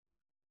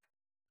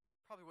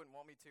probably wouldn't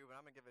want me to, but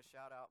I'm going to give a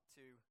shout out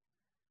to,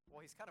 well,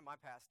 he's kind of my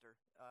pastor,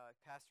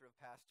 pastor of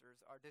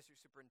pastors, our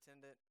district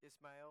superintendent,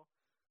 Ismail,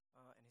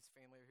 and his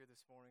family are here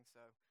this morning, so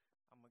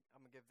I'm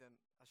going to give them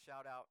a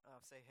shout out,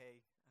 say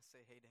hey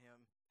to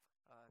him.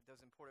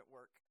 Does important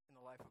work in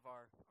the life of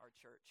our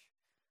church.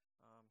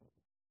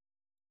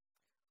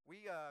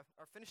 We are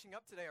finishing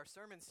up today our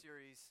sermon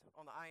series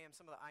on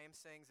some of the I am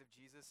sayings of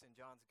Jesus in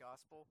John's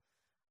Gospel,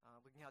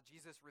 looking how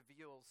Jesus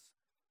reveals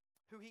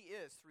who he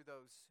is through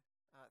those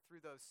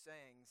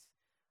sayings.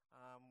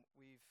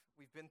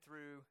 We've been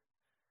through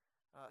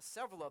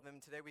several of them.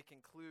 Today we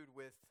conclude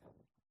with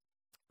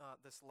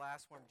this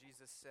last one.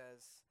 Jesus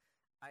says,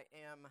 "I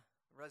am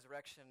the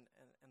resurrection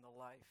and the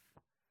life."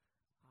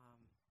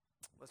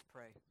 Let's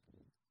pray.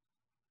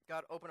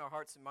 God, open our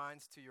hearts and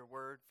minds to your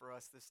word for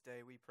us this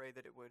day. We pray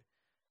that it would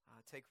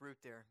take root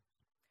there,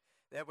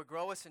 that it would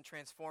grow us and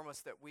transform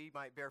us, that we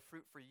might bear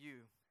fruit for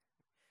you.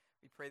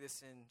 We pray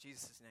this in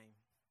Jesus' name.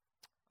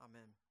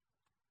 Amen.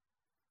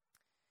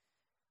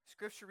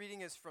 Scripture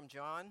reading is from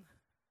John,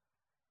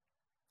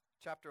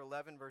 chapter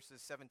 11,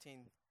 verses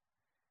 17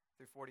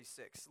 through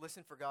 46.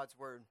 Listen for God's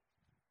word.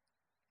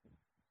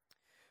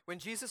 When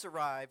Jesus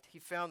arrived, he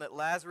found that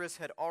Lazarus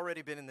had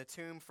already been in the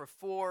tomb for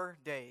 4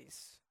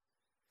 days.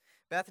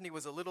 Bethany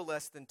was a little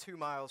less than 2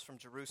 miles from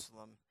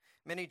Jerusalem.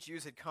 Many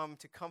Jews had come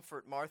to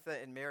comfort Martha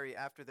and Mary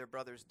after their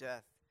brother's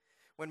death.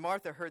 When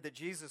Martha heard that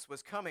Jesus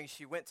was coming,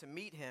 she went to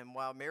meet him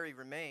while Mary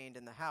remained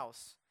in the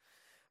house.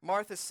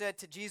 Martha said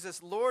to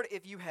Jesus, "Lord,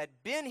 if you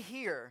had been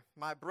here,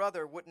 my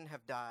brother wouldn't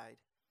have died.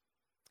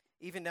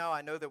 Even now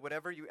I know that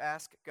whatever you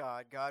ask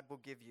God, God will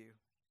give you."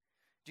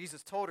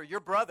 Jesus told her, "Your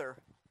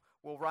brother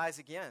will rise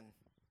again."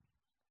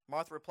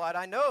 Martha replied,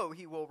 "I know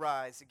he will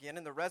rise again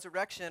in the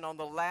resurrection on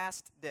the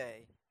last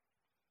day."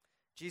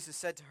 Jesus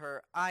said to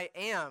her, "I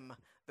am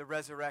the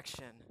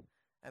resurrection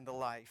and the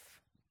life.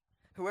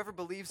 Whoever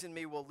believes in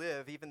me will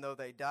live even though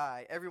they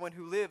die. Everyone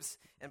who lives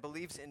and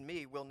believes in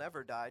me will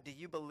never die. Do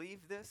you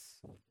believe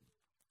this?"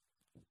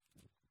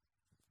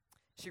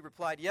 She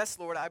replied, "Yes,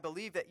 Lord, I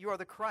believe that you are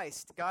the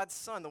Christ, God's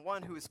Son, the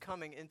one who is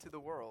coming into the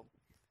world."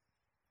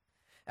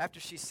 After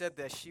she said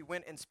this, she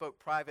went and spoke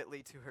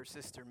privately to her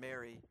sister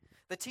Mary.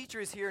 "The teacher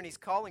is here and he's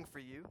calling for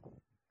you."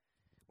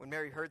 When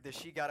Mary heard this,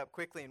 she got up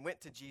quickly and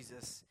went to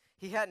Jesus.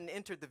 He hadn't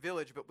entered the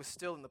village but was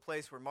still in the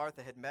place where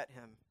Martha had met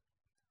him.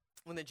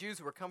 When the Jews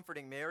who were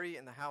comforting Mary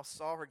in the house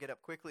saw her get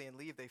up quickly and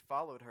leave, they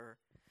followed her.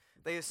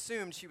 They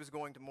assumed she was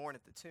going to mourn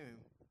at the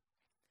tomb.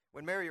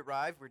 When Mary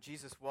arrived where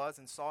Jesus was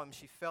and saw him,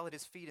 she fell at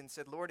his feet and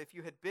said, "Lord, if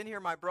you had been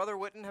here, my brother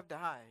wouldn't have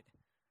died."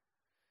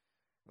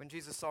 When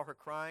Jesus saw her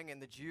crying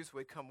and the Jews who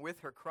had come with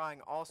her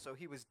crying also,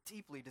 he was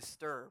deeply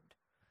disturbed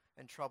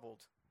and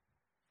troubled.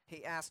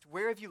 He asked,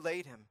 "Where have you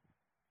laid him?"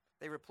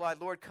 They replied,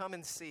 "Lord, come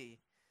and see."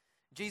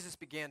 Jesus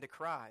began to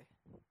cry.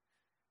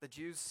 The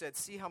Jews said,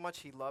 "See how much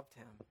he loved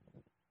him."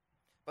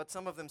 But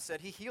some of them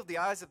said, "He healed the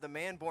eyes of the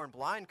man born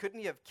blind. Couldn't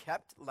he have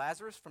kept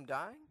Lazarus from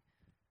dying?"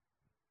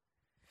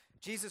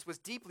 Jesus was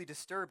deeply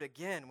disturbed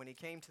again when he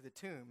came to the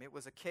tomb. It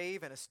was a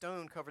cave and a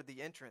stone covered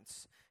the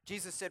entrance.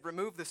 Jesus said,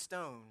 "Remove the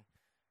stone."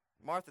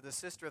 Martha, the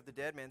sister of the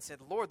dead man,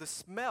 said, "Lord, the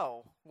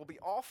smell will be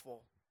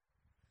awful.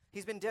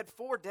 He's been dead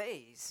 4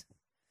 days."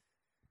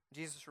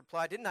 Jesus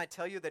replied, "Didn't I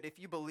tell you that if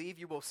you believe,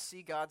 you will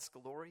see God's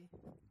glory?"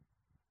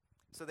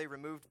 So they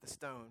removed the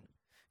stone.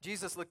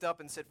 Jesus looked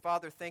up and said,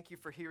 "Father, thank you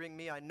for hearing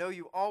me. I know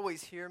you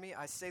always hear me.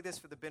 I say this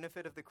for the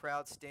benefit of the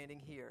crowd standing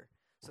here,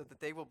 so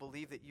that they will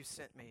believe that you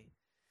sent me."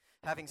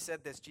 Having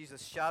said this,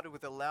 Jesus shouted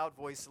with a loud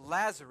voice,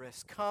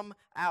 "Lazarus, come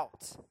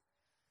out."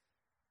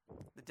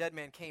 The dead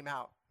man came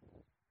out,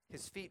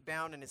 his feet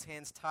bound and his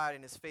hands tied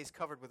and his face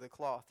covered with a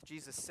cloth.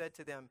 Jesus said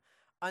to them,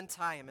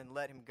 "Untie him and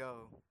let him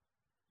go."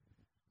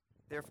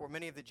 Therefore,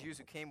 many of the Jews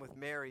who came with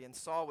Mary and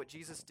saw what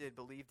Jesus did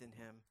believed in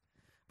him.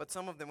 But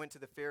some of them went to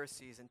the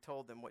Pharisees and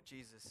told them what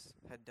Jesus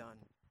had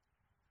done.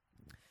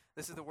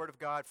 This is the word of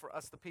God for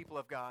us, the people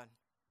of God.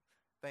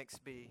 Thanks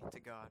be to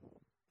God.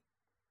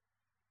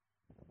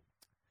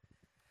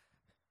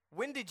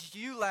 When did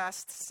you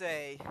last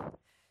say,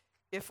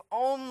 "If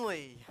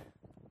only"?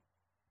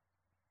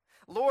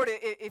 Lord,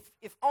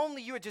 if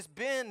only you had just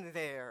been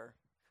there,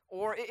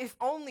 or if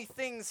only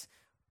things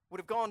would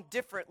have gone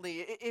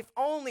differently, if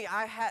only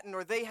I hadn't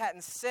or they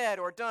hadn't said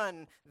or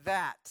done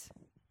that,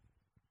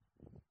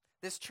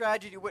 this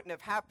tragedy wouldn't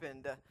have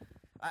happened.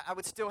 I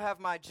would still have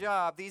my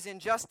job. These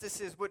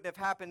injustices wouldn't have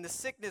happened. The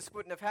sickness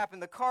wouldn't have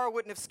happened. The car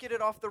wouldn't have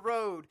skidded off the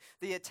road.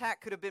 The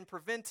attack could have been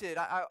prevented.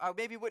 I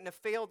maybe wouldn't have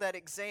failed that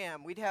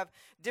exam. We'd have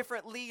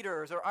different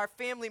leaders, or our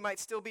family might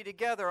still be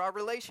together. Our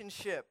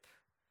relationship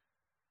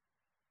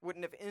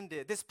wouldn't have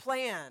ended. This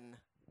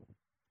plan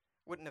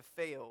wouldn't have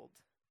failed.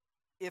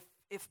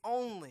 If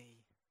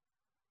only.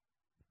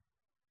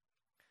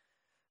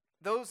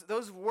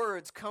 Those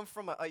words come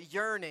from a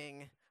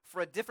yearning for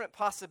a different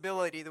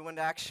possibility than what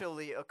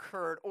actually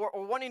occurred,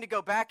 or wanting to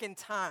go back in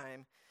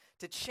time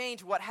to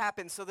change what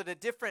happened so that a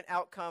different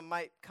outcome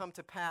might come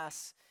to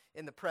pass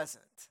in the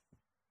present.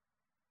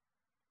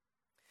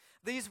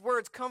 These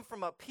words come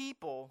from a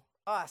people,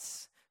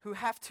 us, who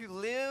have to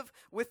live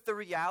with the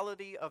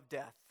reality of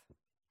death.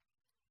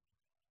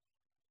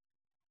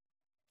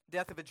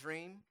 Death of a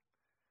dream,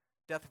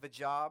 death of a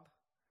job,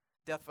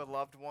 death of a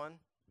loved one,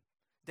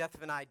 death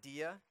of an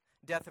idea,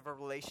 death of a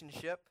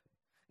relationship,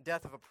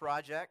 death of a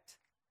project,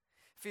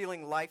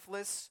 feeling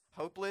lifeless,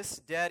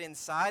 hopeless, dead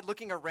inside,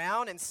 looking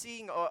around and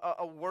seeing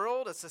a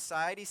world, a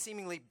society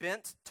seemingly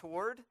bent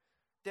toward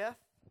death.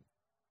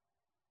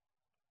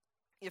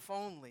 If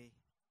only.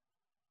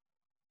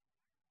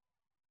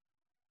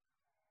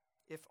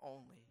 If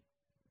only.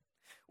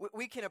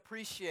 We can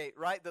appreciate,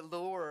 right, the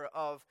lure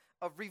of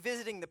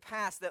revisiting the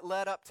past that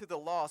led up to the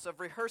loss, of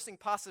rehearsing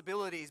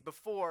possibilities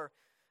before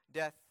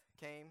death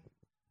came.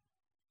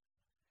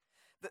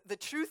 The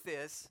truth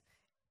is,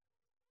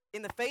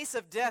 in the face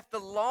of death, the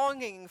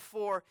longing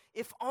for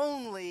if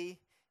only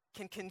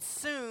can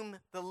consume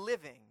the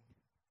living.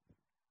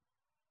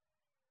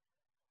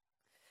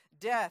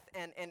 Death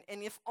and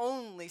if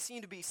only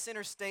seem to be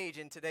center stage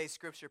in today's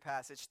scripture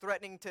passage,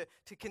 threatening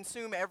to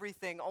consume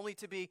everything only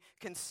to be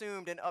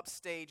consumed and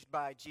upstaged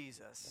by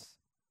Jesus.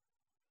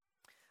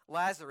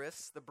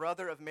 Lazarus, the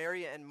brother of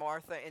Mary and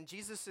Martha and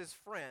Jesus'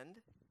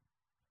 friend,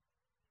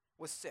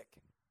 was sick.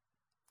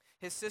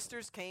 His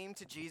sisters came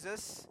to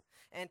Jesus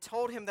and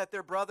told him that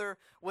their brother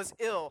was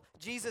ill.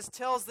 Jesus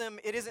tells them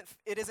it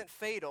isn't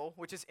fatal,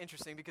 which is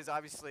interesting because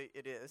obviously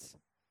it is.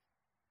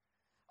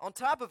 On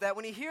top of that,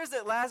 when he hears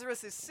that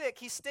Lazarus is sick,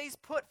 he stays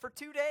put for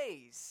 2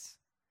 days.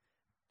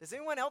 Does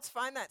anyone else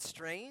find that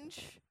strange?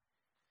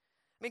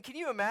 I mean, can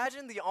you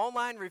imagine the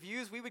online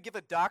reviews we would give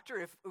a doctor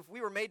if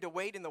we were made to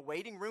wait in the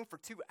waiting room for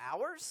 2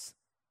 hours?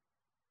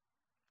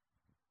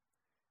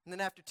 And then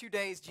after 2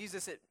 days,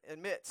 Jesus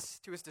admits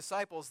to his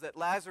disciples that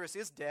Lazarus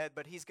is dead,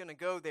 but he's going to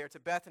go there to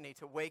Bethany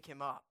to wake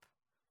him up.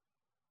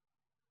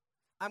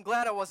 I'm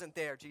glad I wasn't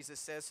there, Jesus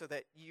says, so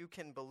that you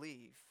can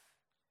believe.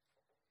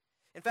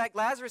 In fact,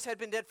 Lazarus had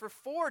been dead for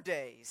 4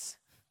 days.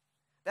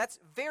 That's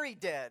very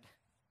dead.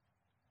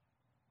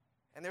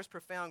 And there's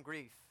profound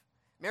grief.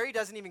 Mary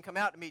doesn't even come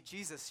out to meet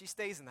Jesus. She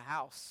stays in the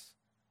house.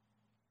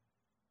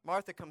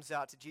 Martha comes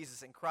out to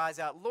Jesus and cries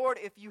out, "Lord,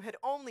 if you had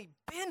only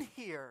been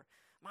here,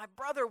 my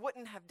brother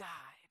wouldn't have died."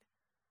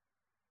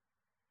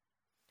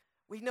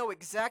 We know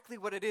exactly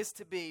what it is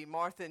to be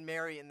Martha and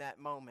Mary in that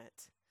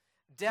moment.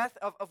 Death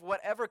of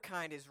whatever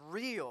kind is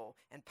real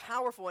and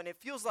powerful, and it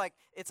feels like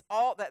it's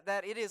all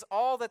that it is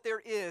all that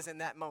there is in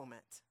that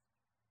moment.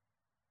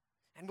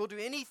 And we'll do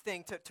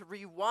anything to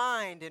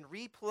rewind and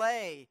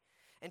replay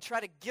and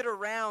try to get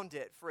around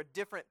it for a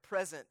different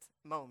present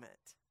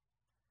moment.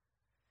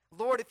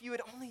 Lord, if you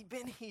had only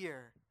been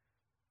here.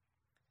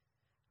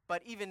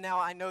 But even now,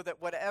 I know that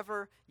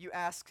whatever you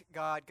ask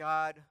God,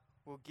 God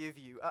will give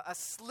you. A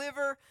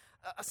sliver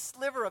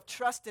of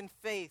trust and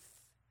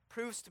faith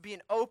proves to be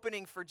an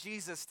opening for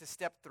Jesus to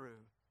step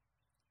through.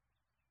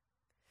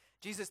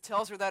 Jesus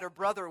tells her that her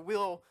brother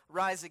will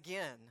rise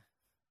again.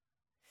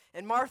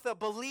 And Martha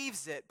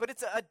believes it, but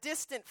it's a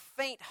distant,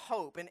 faint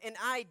hope, an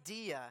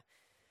idea.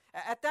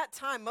 At that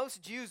time,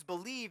 most Jews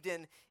believed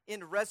in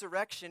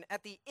resurrection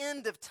at the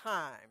end of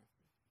time.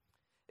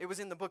 It was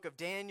in the book of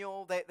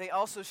Daniel. They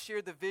also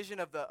shared the vision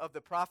of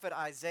the prophet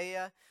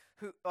Isaiah,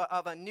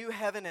 of a new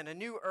heaven and a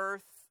new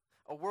earth,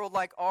 a world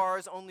like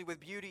ours, only with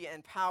beauty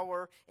and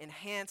power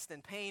enhanced,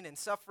 and pain and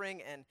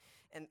suffering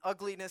and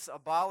ugliness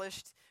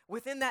abolished.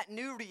 Within that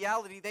new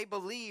reality, they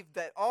believed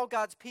that all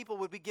God's people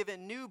would be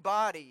given new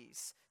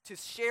bodies to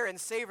share and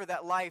savor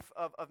that life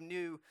of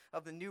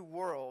the new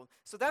world.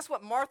 So that's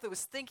what Martha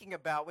was thinking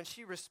about when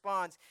she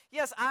responds,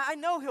 "Yes, I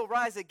know he'll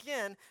rise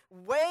again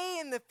way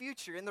in the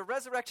future, in the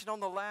resurrection on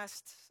the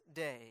last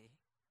day.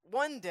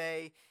 One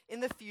day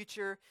in the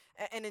future,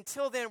 and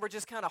until then we're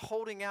just kind of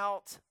holding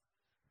out,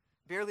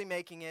 barely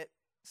making it,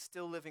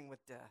 still living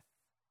with death."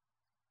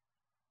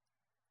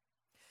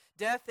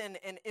 Death and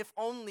if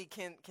only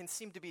can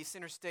seem to be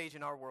center stage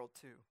in our world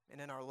too,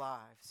 and in our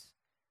lives.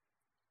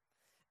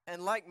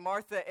 And like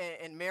Martha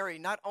and Mary,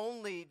 not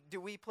only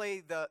do we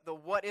play the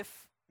what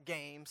if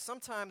game,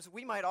 sometimes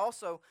we might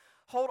also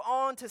hold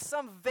on to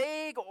some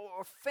vague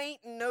or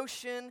faint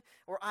notion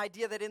or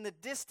idea that in the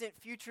distant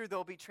future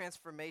there'll be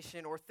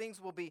transformation or things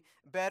will be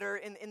better.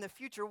 In the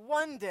future,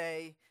 one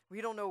day,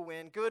 we don't know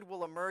when, good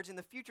will emerge. In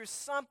the future,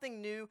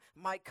 something new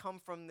might come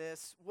from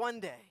this one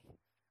day.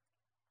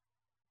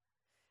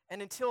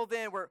 And until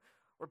then, we're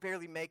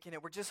barely making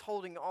it. We're just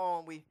holding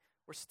on.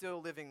 We're still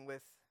living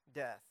with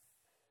death.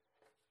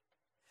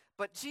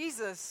 But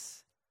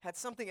Jesus had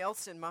something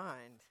else in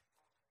mind.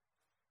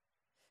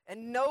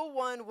 And no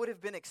one would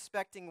have been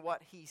expecting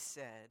what he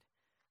said.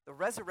 The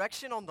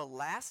resurrection on the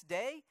last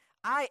day?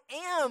 I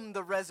am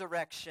the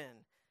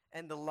resurrection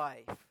and the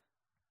life.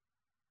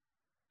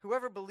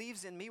 Whoever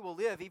believes in me will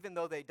live even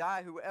though they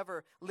die.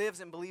 Whoever lives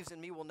and believes in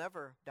me will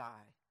never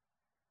die.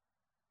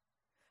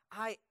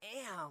 I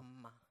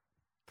am,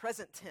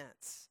 present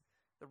tense,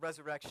 the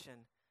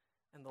resurrection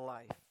and the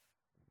life.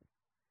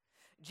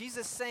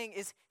 Jesus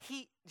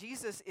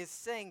is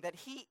saying that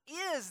he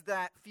is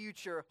that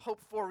future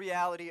hoped-for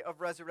reality of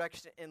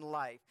resurrection in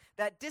life.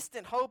 That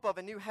distant hope of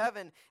a new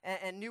heaven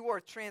and new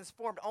earth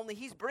transformed, only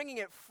he's bringing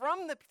it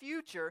from the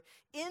future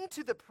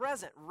into the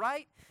present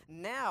right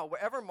now.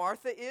 Wherever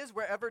Martha is,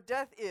 wherever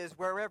death is,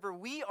 wherever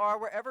we are,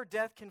 wherever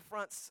death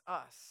confronts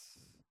us.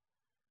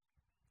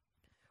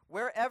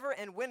 Wherever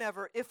and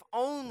whenever, if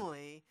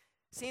only,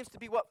 seems to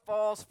be what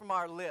falls from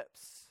our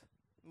lips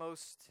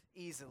most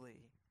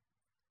easily.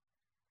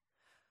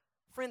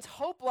 Friends,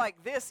 hope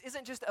like this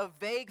isn't just a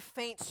vague,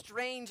 faint,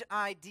 strange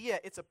idea.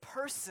 It's a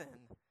person,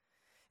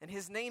 and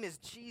his name is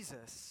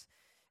Jesus,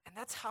 and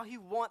that's how he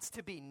wants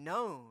to be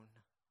known.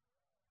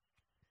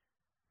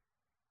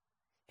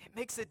 It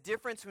makes a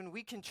difference when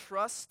we can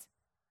trust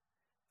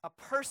a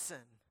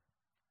person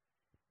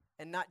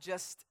and not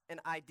just an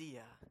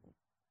idea.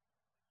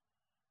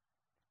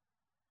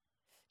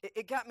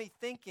 It got me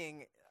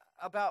thinking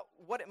about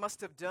what it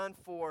must have done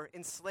for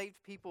enslaved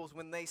peoples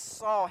when they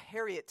saw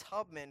Harriet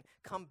Tubman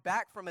come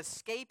back from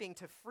escaping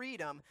to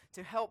freedom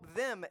to help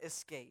them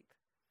escape.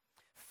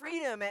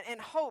 Freedom and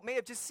hope may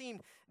have just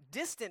seemed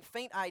distant,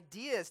 faint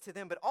ideas to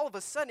them, but all of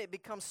a sudden it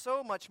becomes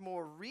so much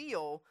more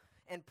real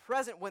and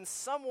present when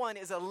someone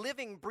is a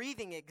living,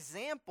 breathing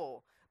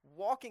example,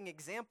 walking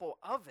example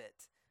of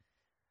it.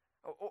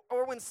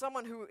 Or when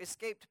someone who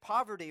escaped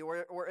poverty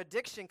or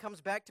addiction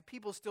comes back to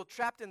people still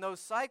trapped in those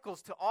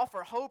cycles to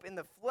offer hope in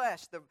the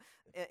flesh,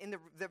 in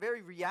the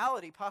very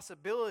reality,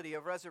 possibility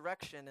of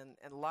resurrection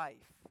and life.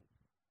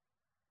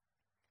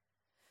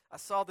 I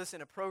saw this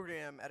in a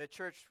program at a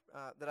church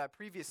that I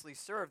previously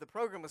served. The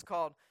program was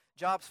called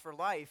Jobs for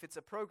Life. It's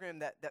a program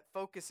that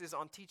focuses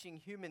on teaching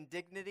human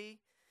dignity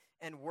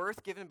and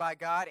worth given by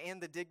God and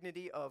the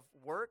dignity of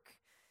work.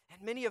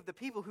 And many of the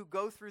people who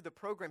go through the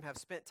program have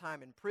spent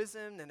time in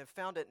prison and have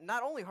found it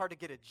not only hard to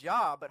get a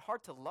job, but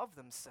hard to love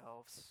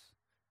themselves.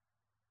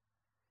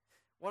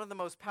 One of the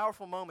most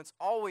powerful moments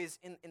always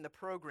in the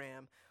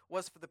program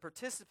was for the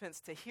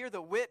participants to hear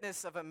the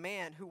witness of a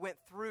man who went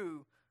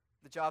through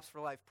the Jobs for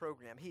Life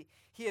program.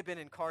 He had been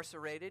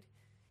incarcerated.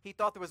 He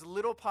thought there was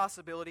little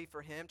possibility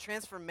for him.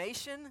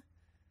 Transformation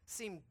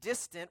seemed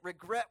distant.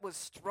 Regret was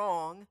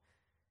strong.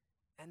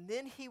 And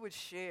then he would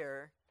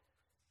share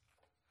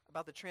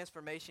about the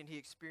transformation he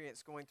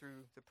experienced going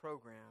through the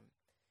program.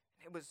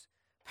 It was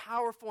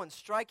powerful and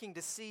striking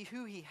to see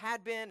who he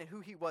had been and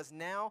who he was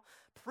now,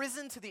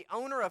 prisoned to the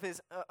owner of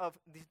his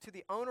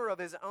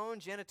own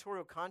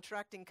janitorial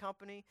contracting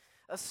company,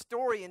 a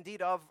story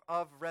indeed of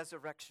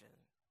resurrection.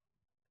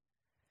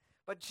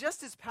 But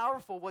just as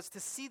powerful was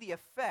to see the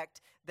effect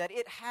that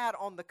it had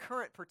on the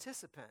current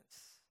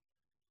participants.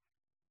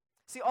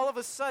 See, all of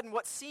a sudden,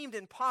 what seemed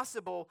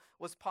impossible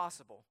was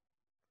possible.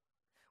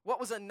 What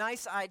was a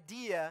nice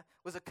idea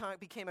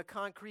became a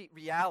concrete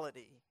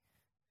reality,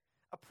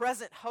 a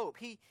present hope.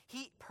 He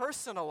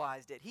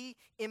personalized it. He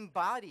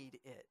embodied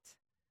it.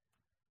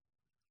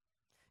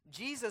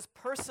 Jesus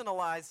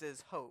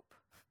personalizes hope.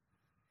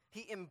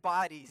 He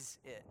embodies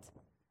it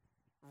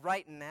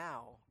right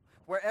now.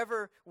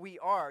 Wherever we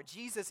are,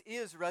 Jesus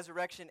is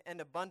resurrection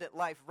and abundant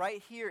life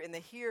right here in the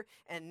here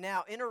and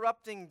now,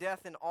 interrupting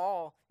death in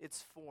all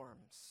its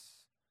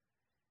forms.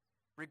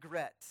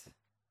 Regret.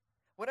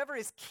 Whatever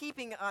is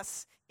keeping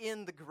us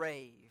in the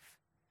grave.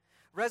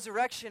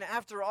 Resurrection,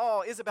 after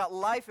all, is about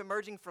life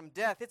emerging from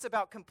death. It's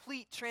about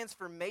complete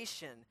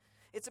transformation.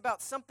 It's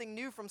about something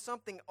new from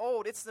something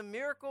old. It's the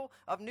miracle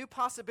of new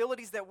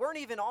possibilities that weren't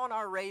even on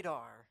our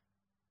radar.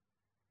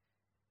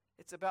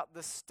 It's about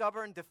the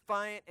stubborn,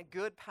 defiant, and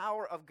good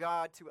power of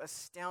God to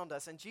astound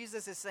us. And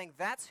Jesus is saying,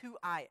 that's who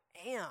I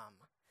am.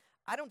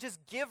 I don't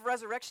just give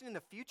resurrection in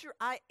the future.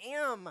 I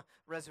am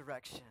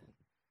resurrection.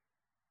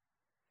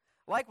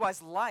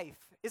 Likewise, life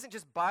isn't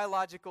just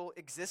biological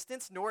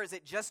existence, nor is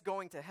it just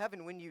going to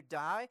heaven when you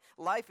die.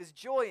 Life is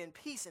joy and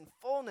peace and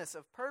fullness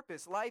of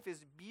purpose. Life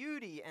is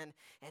beauty and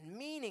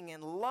meaning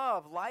and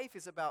love. Life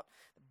is about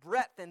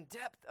breadth and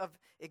depth of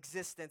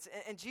existence.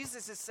 And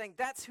Jesus is saying,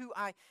 that's who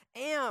I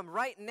am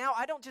right now.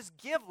 I don't just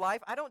give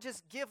life. I don't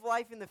just give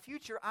life in the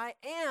future. I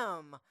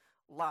am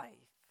life.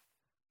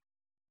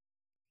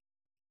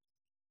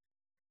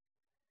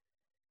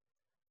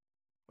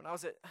 When I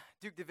was at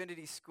Duke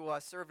Divinity School, I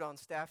served on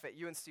staff at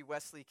UNC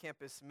Wesley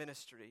Campus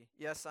Ministry.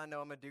 Yes, I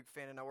know I'm a Duke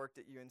fan and I worked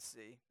at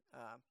UNC,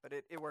 but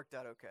it worked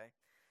out okay.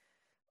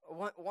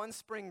 One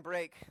spring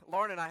break,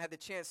 Lauren and I had the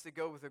chance to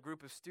go with a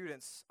group of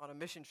students on a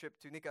mission trip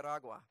to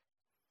Nicaragua.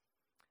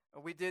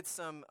 We did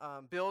some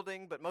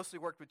building, but mostly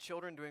worked with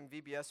children doing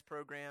VBS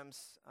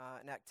programs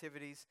and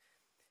activities.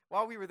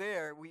 While we were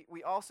there,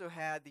 we also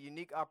had the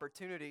unique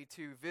opportunity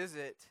to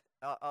visit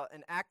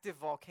an active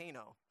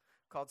volcano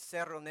called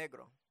Cerro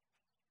Negro.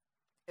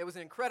 It was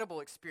an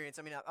incredible experience.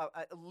 I mean,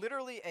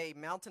 literally a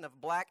mountain of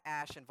black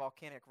ash and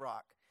volcanic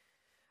rock.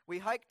 We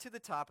hiked to the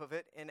top of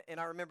it, and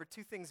I remember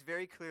two things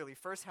very clearly.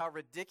 First, how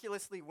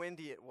ridiculously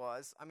windy it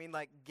was. I mean,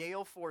 like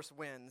gale force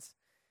winds.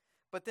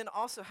 But then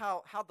also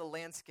how the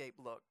landscape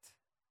looked.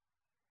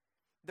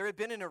 There had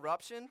been an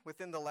eruption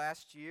within the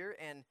last year,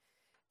 and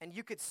and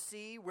you could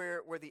see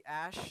where the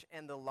ash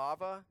and the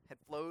lava had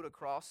flowed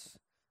across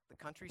the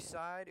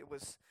countryside. It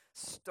was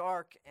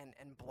stark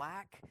and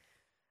black.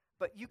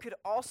 But you could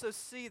also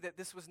see that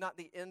this was not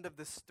the end of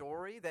the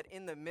story, that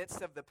in the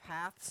midst of the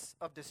paths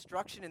of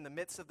destruction, in the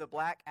midst of the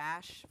black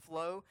ash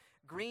flow,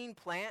 green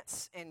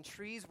plants and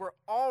trees were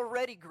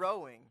already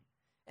growing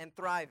and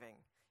thriving.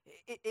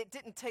 It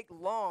didn't take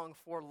long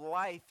for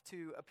life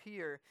to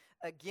appear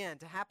again,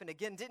 to happen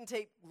again. It didn't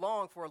take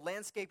long for a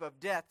landscape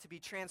of death to be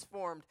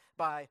transformed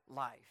by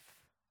life.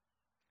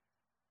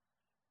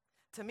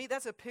 To me,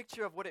 that's a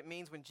picture of what it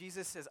means when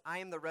Jesus says, I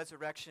am the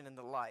resurrection and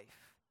the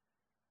life.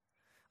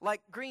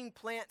 Like green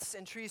plants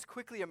and trees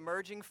quickly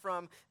emerging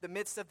from the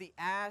midst of the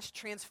ash,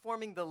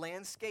 transforming the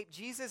landscape,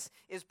 Jesus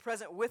is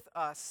present with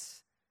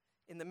us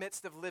in the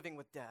midst of living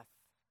with death.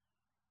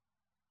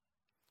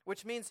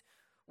 Which means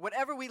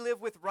whatever we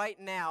live with right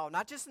now,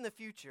 not just in the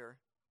future,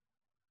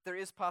 there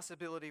is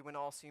possibility when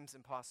all seems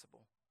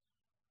impossible.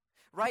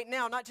 Right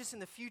now, not just in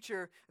the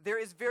future, there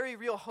is very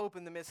real hope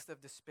in the midst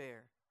of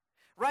despair.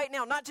 Right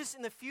now, not just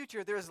in the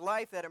future, there is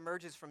life that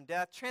emerges from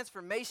death,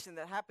 transformation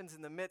that happens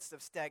in the midst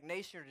of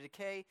stagnation or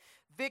decay,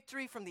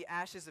 victory from the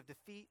ashes of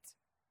defeat,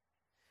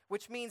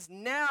 which means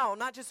now,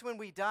 not just when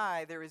we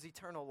die, there is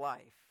eternal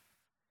life.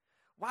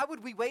 Why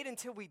would we wait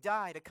until we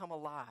die to come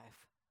alive?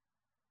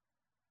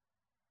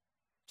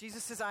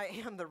 Jesus says, I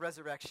am the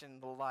resurrection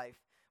and the life.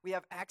 We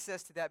have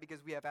access to that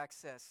because we have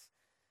access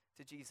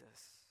to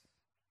Jesus.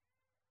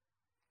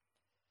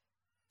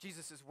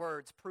 Jesus'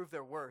 words prove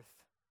their worth.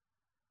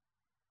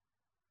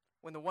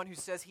 When the one who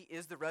says he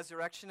is the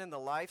resurrection and the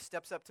life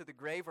steps up to the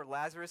grave where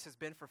Lazarus has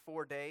been for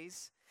 4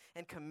 days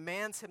and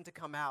commands him to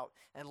come out,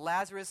 and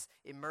Lazarus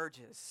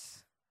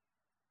emerges.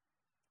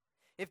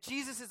 If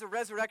Jesus is the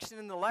resurrection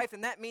and the life,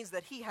 then that means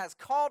that he has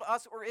called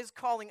us or is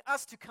calling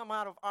us to come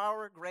out of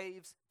our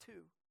graves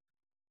too.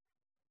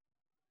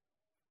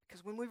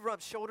 Because when we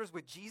rub shoulders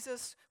with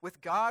Jesus,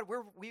 with God,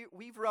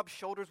 we've rubbed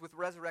shoulders with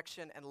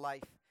resurrection and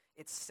life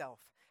itself.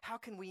 How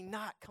can we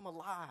not come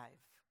alive?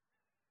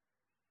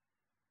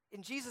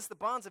 In Jesus, the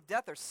bonds of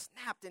death are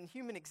snapped and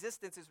human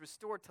existence is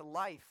restored to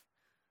life.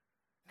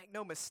 Make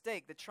no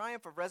mistake, the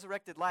triumph of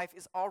resurrected life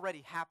is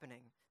already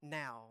happening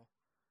now.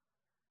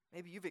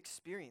 Maybe you've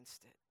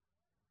experienced it.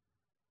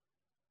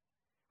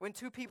 When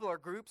two people or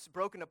groups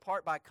broken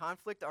apart by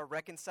conflict are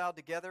reconciled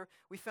together,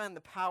 we find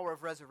the power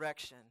of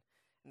resurrection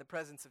in the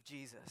presence of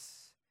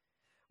Jesus.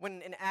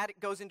 When an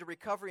addict goes into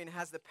recovery and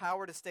has the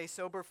power to stay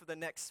sober for the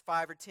next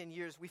 5 or 10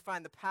 years, we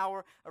find the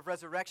power of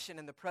resurrection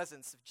in the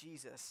presence of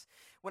Jesus.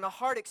 When a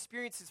heart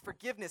experiences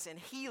forgiveness and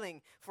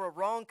healing for a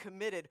wrong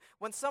committed,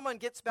 when someone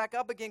gets back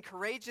up again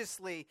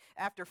courageously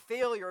after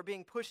failure or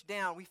being pushed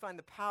down, we find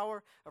the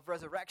power of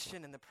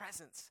resurrection in the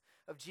presence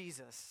of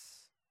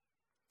Jesus.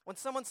 When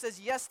someone says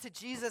yes to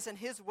Jesus and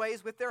his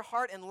ways with their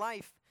heart and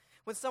life,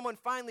 when someone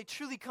finally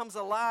truly comes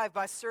alive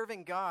by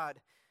serving God,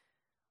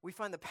 we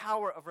find the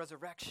power of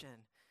resurrection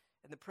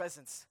in the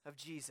presence of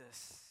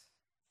Jesus.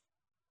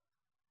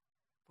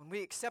 When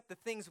we accept the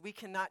things we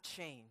cannot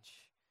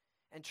change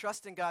and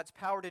trust in God's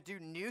power to do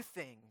new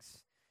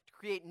things, to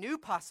create new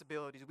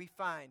possibilities, we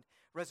find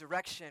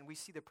resurrection. We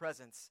see the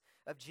presence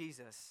of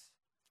Jesus.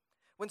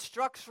 When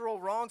structural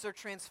wrongs are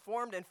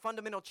transformed and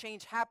fundamental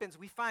change happens,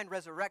 we find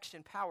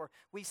resurrection power.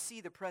 We see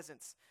the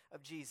presence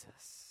of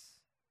Jesus.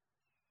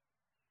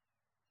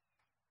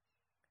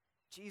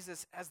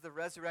 Jesus, as the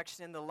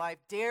resurrection and the life,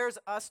 dares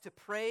us to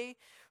pray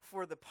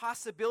for the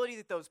possibility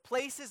that those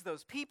places,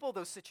 those people,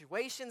 those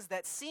situations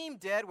that seem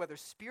dead, whether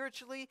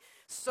spiritually,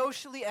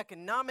 socially,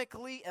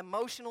 economically,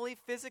 emotionally,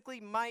 physically,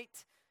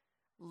 might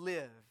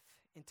live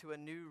into a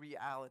new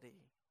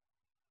reality.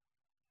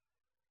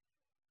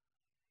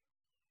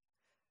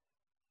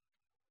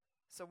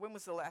 So when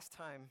was the last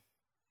time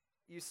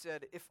you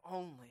said, if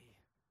only?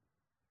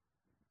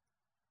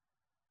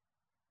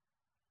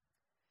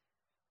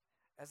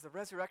 As the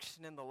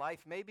resurrection and the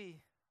life,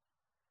 maybe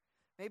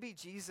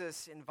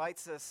Jesus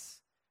invites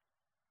us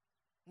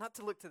not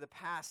to look to the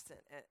past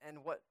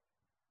and what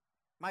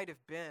might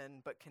have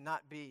been but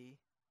cannot be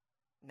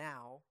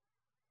now,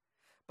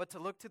 but to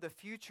look to the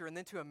future and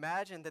then to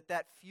imagine that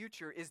that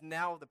future is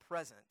now the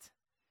present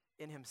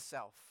in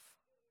himself.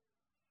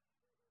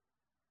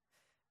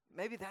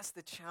 Maybe that's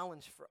the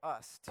challenge for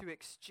us, to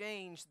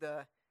exchange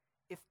the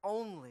if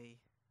only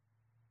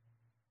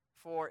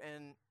for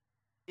an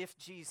if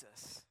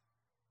Jesus.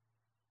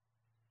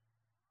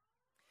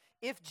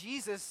 If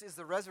Jesus is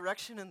the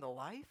resurrection and the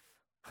life,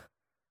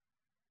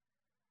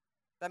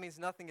 that means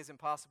nothing is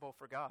impossible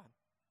for God.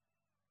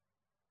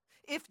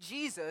 If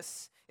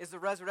Jesus is the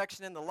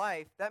resurrection and the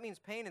life, that means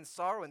pain and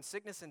sorrow and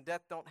sickness and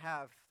death don't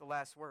have the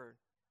last word.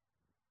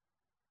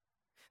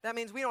 That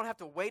means we don't have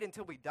to wait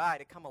until we die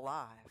to come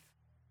alive.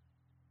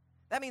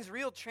 That means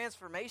real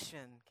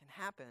transformation can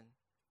happen.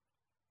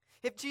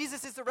 If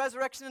Jesus is the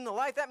resurrection and the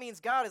life, that means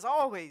God is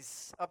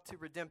always up to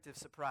redemptive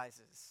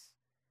surprises.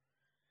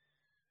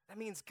 That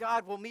means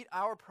God will meet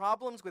our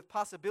problems with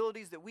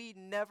possibilities that we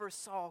never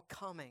saw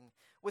coming,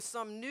 with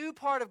some new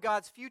part of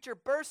God's future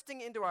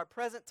bursting into our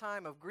present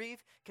time of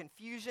grief,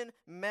 confusion,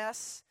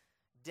 mess,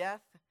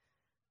 death,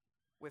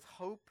 with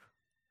hope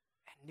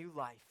and new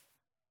life.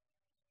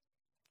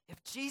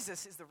 If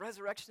Jesus is the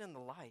resurrection and the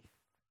life,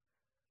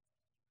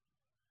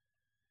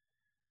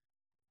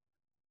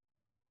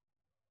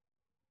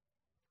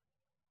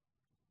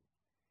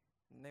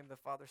 in the name of the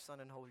Father, Son,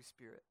 and Holy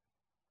Spirit.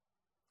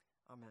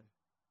 Amen.